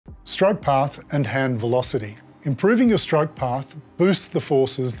Stroke path and hand velocity. Improving your stroke path boosts the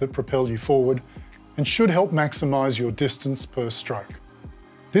forces that propel you forward and should help maximise your distance per stroke.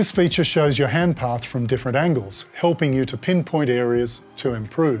 This feature shows your hand path from different angles, helping you to pinpoint areas to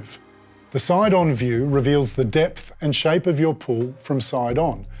improve. The side-on view reveals the depth and shape of your pull from side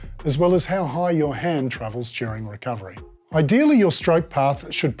on, as well as how high your hand travels during recovery. Ideally, your stroke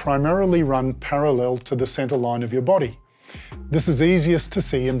path should primarily run parallel to the centre line of your body. This is easiest to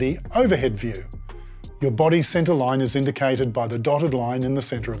see in the overhead view. Your body's centre line is indicated by the dotted line in the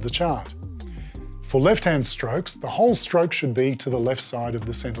centre of the chart. For left-hand strokes, the whole stroke should be to the left side of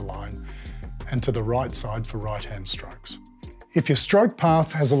the centre line and to the right side for right-hand strokes. If your stroke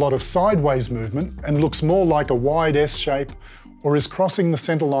path has a lot of sideways movement and looks more like a wide S shape or is crossing the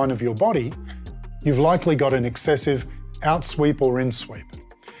centre line of your body, you've likely got an excessive outsweep or insweep.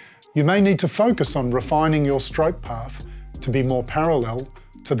 You may need to focus on refining your stroke path to be more parallel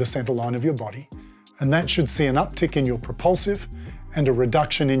to the centre line of your body, and that should see an uptick in your propulsive and a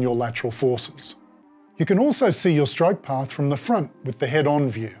reduction in your lateral forces. You can also see your stroke path from the front with the head-on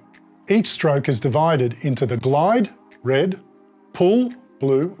view. Each stroke is divided into the glide, red, pull,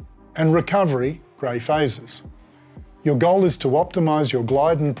 blue, and recovery, grey phases. Your goal is to optimise your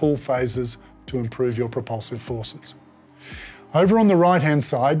glide and pull phases to improve your propulsive forces. Over on the right-hand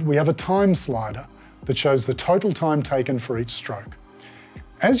side, we have a time slider that shows the total time taken for each stroke.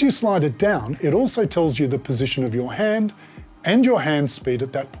 As you slide it down, it also tells you the position of your hand and your hand speed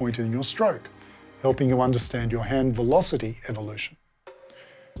at that point in your stroke, helping you understand your hand velocity evolution.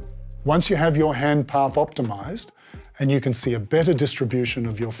 Once you have your hand path optimised and you can see a better distribution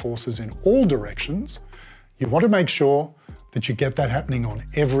of your forces in all directions, you want to make sure that you get that happening on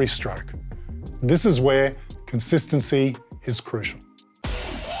every stroke. This is where consistency is crucial.